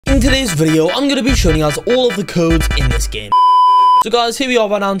today's video, I'm going to be showing you guys all of the codes in this game. So guys, here we are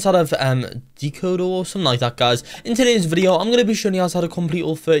right now inside of DecoDoor or something like that, guys. In today's video, I'm going to be showing you guys how to complete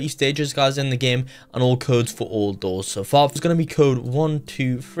all 30 stages, guys, in the game, and all codes for all doors so far. It's going to be code 1,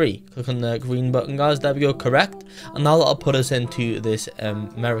 2, 3. Click on the green button, guys. There we go, correct. And now that'll put us into this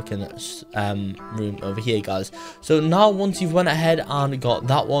American room over here, guys. So now once you've went ahead and got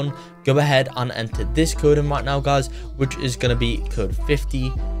that one, go ahead and enter this code in right now, guys, which is going to be code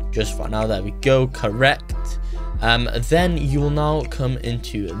 50. Just right now, there we go, correct. Then you will now come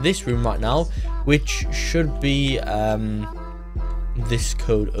into this room right now, which should be this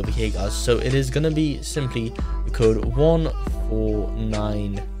code over here, guys. So it is going to be simply the code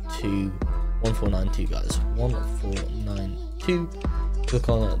 1492, guys. 1492. Click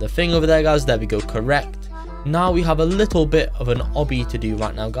on the thing over there, guys. There we go, correct. Now we have a little bit of an obby to do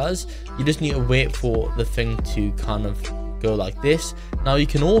right now, guys. You just need to wait for the thing to kind of go like this. Now you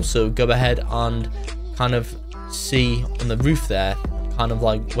can also go ahead and kind of see on the roof there kind of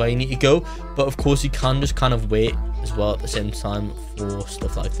like where you need to go, but of course you can just kind of wait as well at the same time for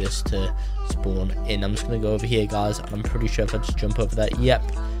stuff like this to spawn in. I'm just gonna go over here, guys, and I'm pretty sure if I just jump over there, yep,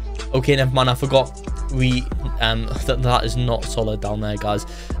 okay, never mind, I forgot we that is not solid down there, guys.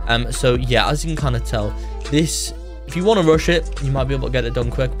 So yeah, as you can kind of tell, this, if you want to rush it, you might be able to get it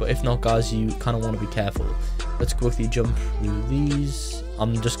done quick, but if not, guys, you kind of want to be careful. Let's quickly jump through these.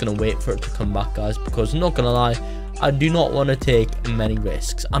 I'm just going to wait for it to come back, guys, because I'm not going to lie, I do not want to take many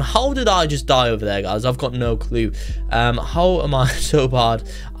risks. And how did I just die over there, guys? I've got no clue. How am I so bad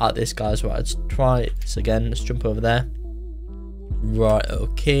at this, guys? Right, let's try this again. Let's jump over there. Right,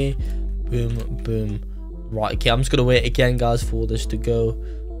 okay. Boom, boom. Right, okay, I'm just going to wait again, guys, for this to go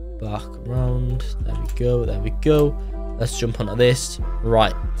back around. There we go, there we go. Let's jump onto this.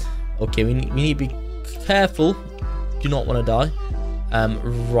 Right, okay, we need to be careful. Do not want to die.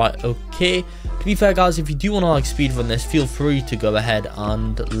 Right, okay, to be fair, guys, if you do want to like speedrun this, feel free to go ahead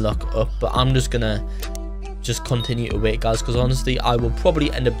and look up, but I'm just gonna continue to wait, guys, because honestly I will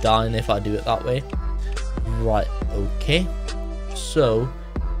probably end up dying if I do it that way. Right, okay, so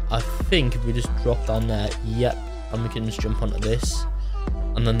I think if we just drop down there, yep, and we can just jump onto this,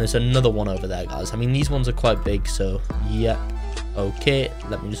 and then there's another one over there, guys. I mean, these ones are quite big, so yep, okay,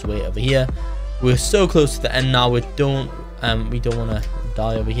 let me just wait over here. We're so close to the end now. We don't want to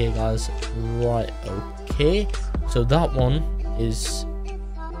die over here, guys. Right, okay, so that one is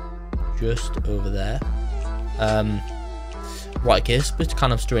just over there. Right, okay, this bit's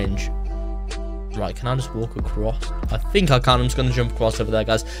kind of strange. Right, can I just walk across? I think I can. I'm just going to jump across over there,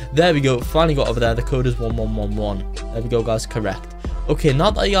 guys. There we go, finally got over there. The code is 1111. There we go, guys, correct. Okay,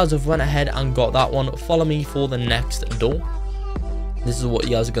 now that you guys have went ahead and got that one, follow me for the next door. This is what you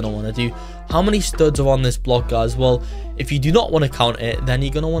guys are going to want to do. How many studs are on this block, guys? Well, if you do not want to count it, then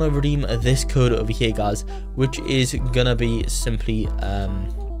you're going to want to redeem this code over here, guys, which is going to be simply,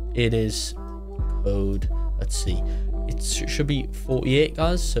 it is code, let's see, it should be 48,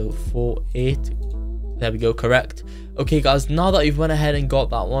 guys, so 48, there we go, correct. Okay, guys, now that you've went ahead and got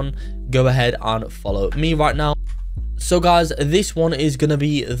that one, go ahead and follow me right now. So, guys, this one is going to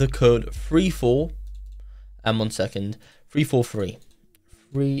be the code 34, and 1 second, 343.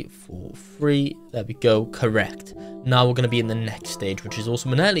 343, there we go, correct. Now we're going to be in the next stage, which is also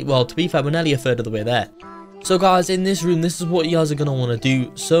nearly, well, to be fair, we're nearly a third of the way there. So guys, in this room, this is what you guys are going to want to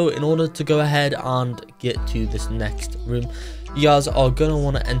do. So in order to go ahead and get to this next room, you guys are going to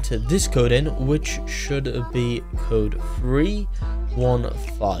want to enter this code in, which should be code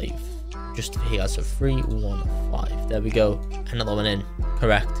 315. Just here, guys, so 315, there we go, another one in,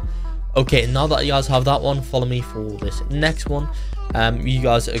 correct. Okay, now that you guys have that one, follow me for this next one. You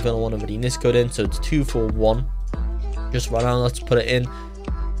guys are going to want to redeem this code in, so it's 241. Just right now, let's put it in.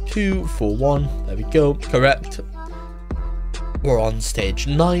 241, there we go, correct. We're on stage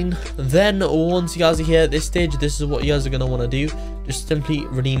 9. Then, once you guys are here at this stage, this is what you guys are going to want to do. Just simply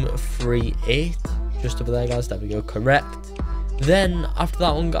redeem 38. Just over there, guys, there we go, correct. Then, after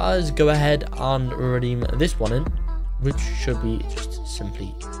that one, guys, go ahead and redeem this one in, which should be just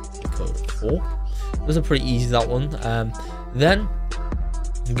simply code 4. Those are pretty easy, that one. Then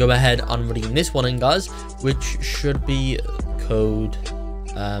go ahead and redeem this one in, guys, which should be code,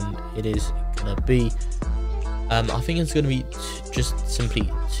 it is gonna be, I think it's gonna be just simply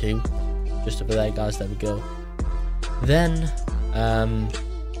 2, just over there, guys, there we go. Then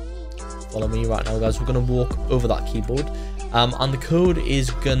follow me right now, guys, we're gonna walk over that keyboard, and the code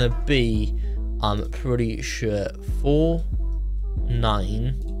is gonna be, I'm pretty sure,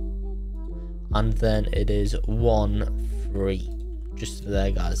 49, and then it is 13, just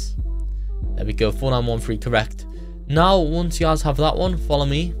there, guys. There we go, 4913, correct. Now once you guys have that one, follow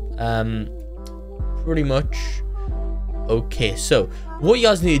me pretty much. Okay, so what you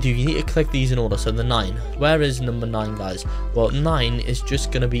guys need to do, you need to click these in order. So the 9, where is number 9, guys? Well, 9 is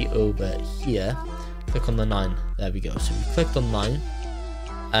just gonna be over here. Click on the 9. There we go. So we clicked on 9.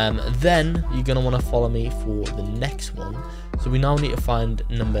 Then you're gonna want to follow me for the next one. So we now need to find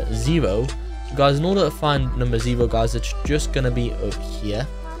number 0. So guys, in order to find number 0, guys, it's just gonna be over here.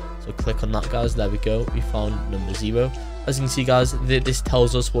 So click on that, guys. There we go. We found number 0. As you can see, guys, this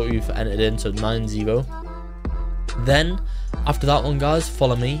tells us what we've entered in. So 90. Then after that one, guys,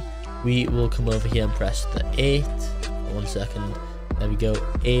 follow me. We will come over here and press the 8. 1 second. There we go.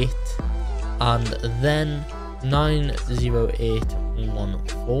 8. And then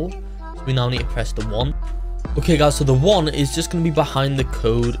 90814. So we now need to press the 1. Okay, guys, so the 1 is just going to be behind the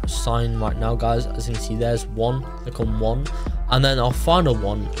code sign right now, guys. As you can see, there's 1. Click on 1. And then our final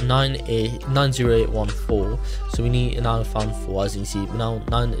one, 90814. So we need now found 4, as you can see. Now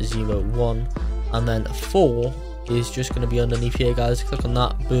 901. And then 4 is just going to be underneath here, guys. Click on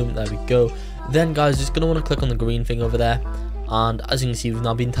that. Boom. There we go. Then, guys, just going to want to click on the green thing over there. And as you can see, we've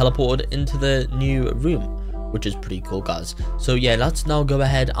now been teleported into the new room, which is pretty cool, guys. So yeah, let's now go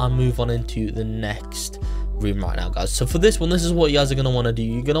ahead and move on into the next room right now, guys. So for this one, this is what you guys are going to want to do.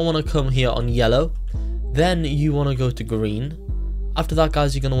 You're going to want to come here on yellow. Then you want to go to green. After that,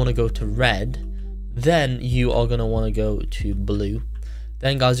 guys, you're going to want to go to red. Then you are going to want to go to blue.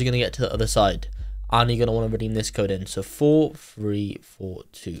 Then, guys, you're going to get to the other side. And you're going to want to redeem this code in. So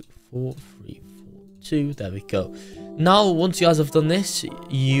 4342. 4342. There we go. Now, once you guys have done this,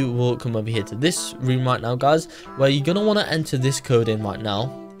 you will come over here to this room right now, guys, where you're going to want to enter this code in right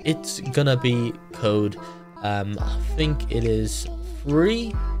now. It's going to be code, I think it is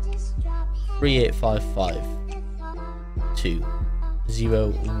 33855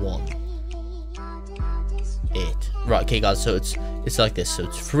 201 8. Right, okay, guys, so it's like this. So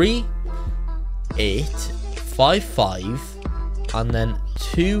it's 3855 and then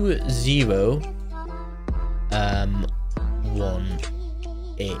 2018.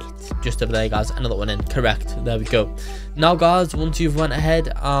 Just over there, guys. Another one in. Correct. There we go. Now, guys, once you've went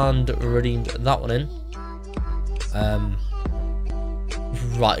ahead and redeemed that one in,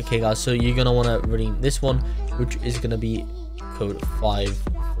 right, okay, guys, so you're gonna want to redeem this one, which is gonna be code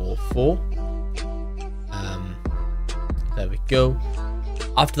 544. There we go.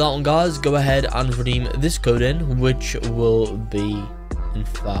 After that one, guys, go ahead and redeem this code in, which will be, in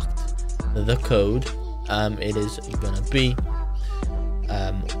fact, the code. It is gonna be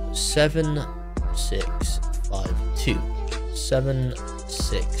 7652.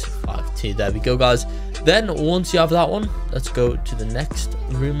 7652. There we go, guys. Then once you have that one, let's go to the next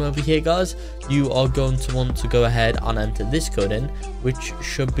room over here, guys. You are going to want to go ahead and enter this code in, which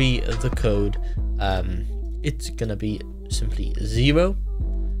should be the code. It's gonna be simply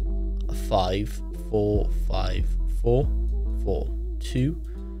 05454442.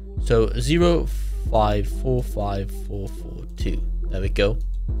 So 0545442. There we go.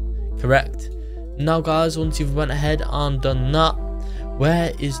 Correct. Now, guys, once you've went ahead and done that,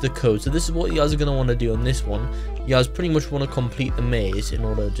 where is the code? So this is what you guys are going to want to do on this one. You guys pretty much want to complete the maze in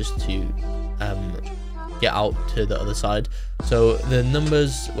order just to get out to the other side. So the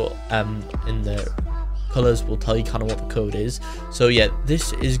numbers in the colors will tell you kind of what the code is. So yeah,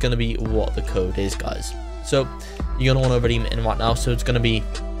 this is going to be what the code is, guys. So you're going to want to redeem it in right now. So it's going to be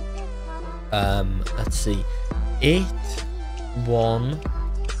let's see,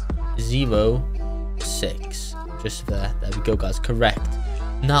 8106. Just there. There we go, guys. Correct.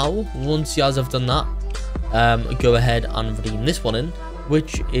 Now, once you guys have done that, go ahead and redeem this one in,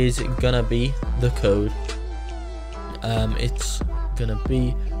 which is gonna be the code. It's gonna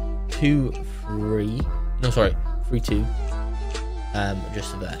be 32.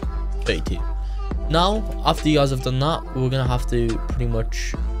 Just there. 32. Now, after you guys have done that, we're gonna have to pretty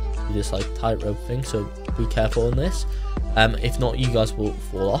much do this like tightrope thing. So be careful on this. If not, you guys will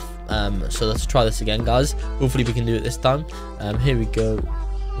fall off. So let's try this again, guys. Hopefully we can do it this time. Here we go.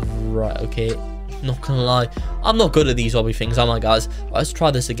 Right, okay. Not gonna lie, I'm not good at these obby things, am I, guys? Let's try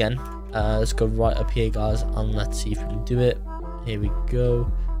this again. Let's go right up here, guys, and let's see if we can do it. Here we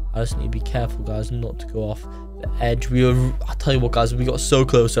go. I just need to be careful, guys, not to go off the edge. I'll tell you what, guys, we got so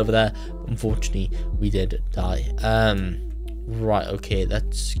close over there, but unfortunately we did die. Right, okay,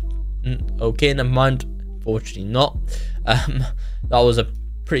 that's okay, never mind. Fortunately not. That was a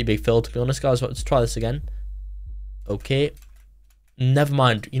pretty big fail, to be honest, guys. Let's try this again. Okay, never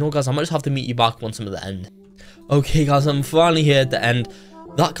mind. You know, guys, I might just have to meet you back once I'm at the end. Okay, guys, I'm finally here at the end.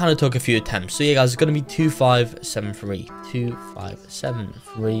 That kind of took a few attempts. So yeah, guys, it's gonna be 2573.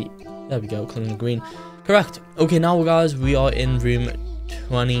 2573. There we go. Clicking the green. Correct. Okay, now, guys, we are in room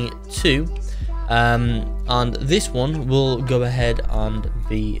 22. And this one will go ahead and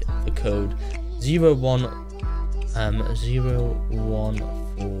be the code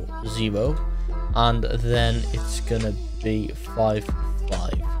 0140, and then it's gonna be 55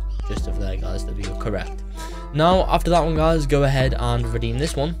 just over there, guys. That we are correct. Now after that one, guys, go ahead and redeem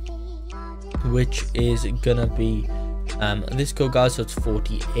this one, which is gonna be this code, guys. So it's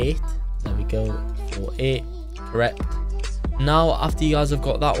 48. There we go, 48, correct. Now after you guys have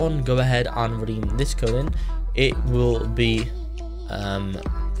got that one, go ahead and redeem this code in. It will be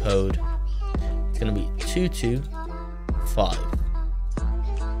code, it's gonna be 225.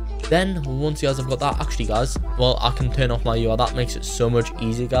 Then once you guys have got that, actually guys, well, I can turn off my UI. That makes it so much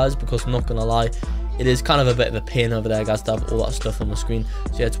easier, guys, because I'm not gonna lie, it is kind of a bit of a pain over there, guys, to have all that stuff on the screen.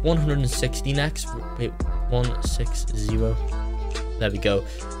 So yeah, it's 160 next. Wait, 160. There we go.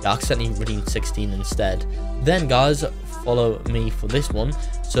 Yeah, I accidentally redeemed 16 instead. Then guys, follow me for this one.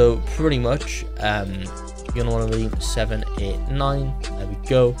 So pretty much you're gonna want to redeem 789. There we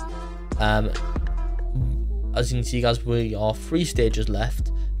go. As you can see, guys, we are 3 stages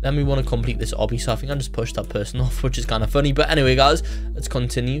left. Then we want to complete this obby, so I think I just pushed that person off, which is kind of funny. But anyway, guys, let's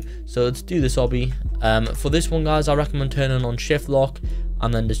continue. So let's do this obby. For this one, guys, I recommend turning on shift lock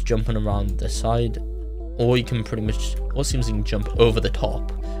and then just jumping around the side, or you can pretty much, or it seems you can jump over the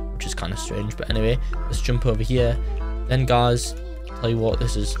top, which is kind of strange. But anyway, let's jump over here. Then guys, I'll tell you what,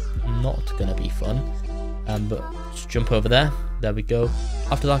 this is not gonna be fun, but just jump over there. There we go.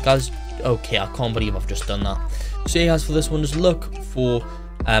 After that, guys, okay, I can't believe I've just done that. So yeah, guys, for this one, just look for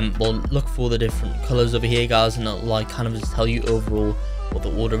look for the different colors over here, guys, and it'll like kind of just tell you overall what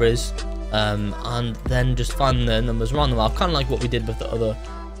the order is, and then just find the numbers around them out, kind of like what we did with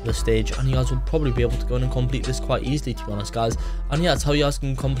the stage, and you guys will probably be able to go in and complete this quite easily, to be honest, guys. And yeah, that's how you guys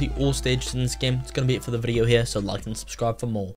can complete all stages in this game. It's gonna be it for the video here, so like and subscribe for more.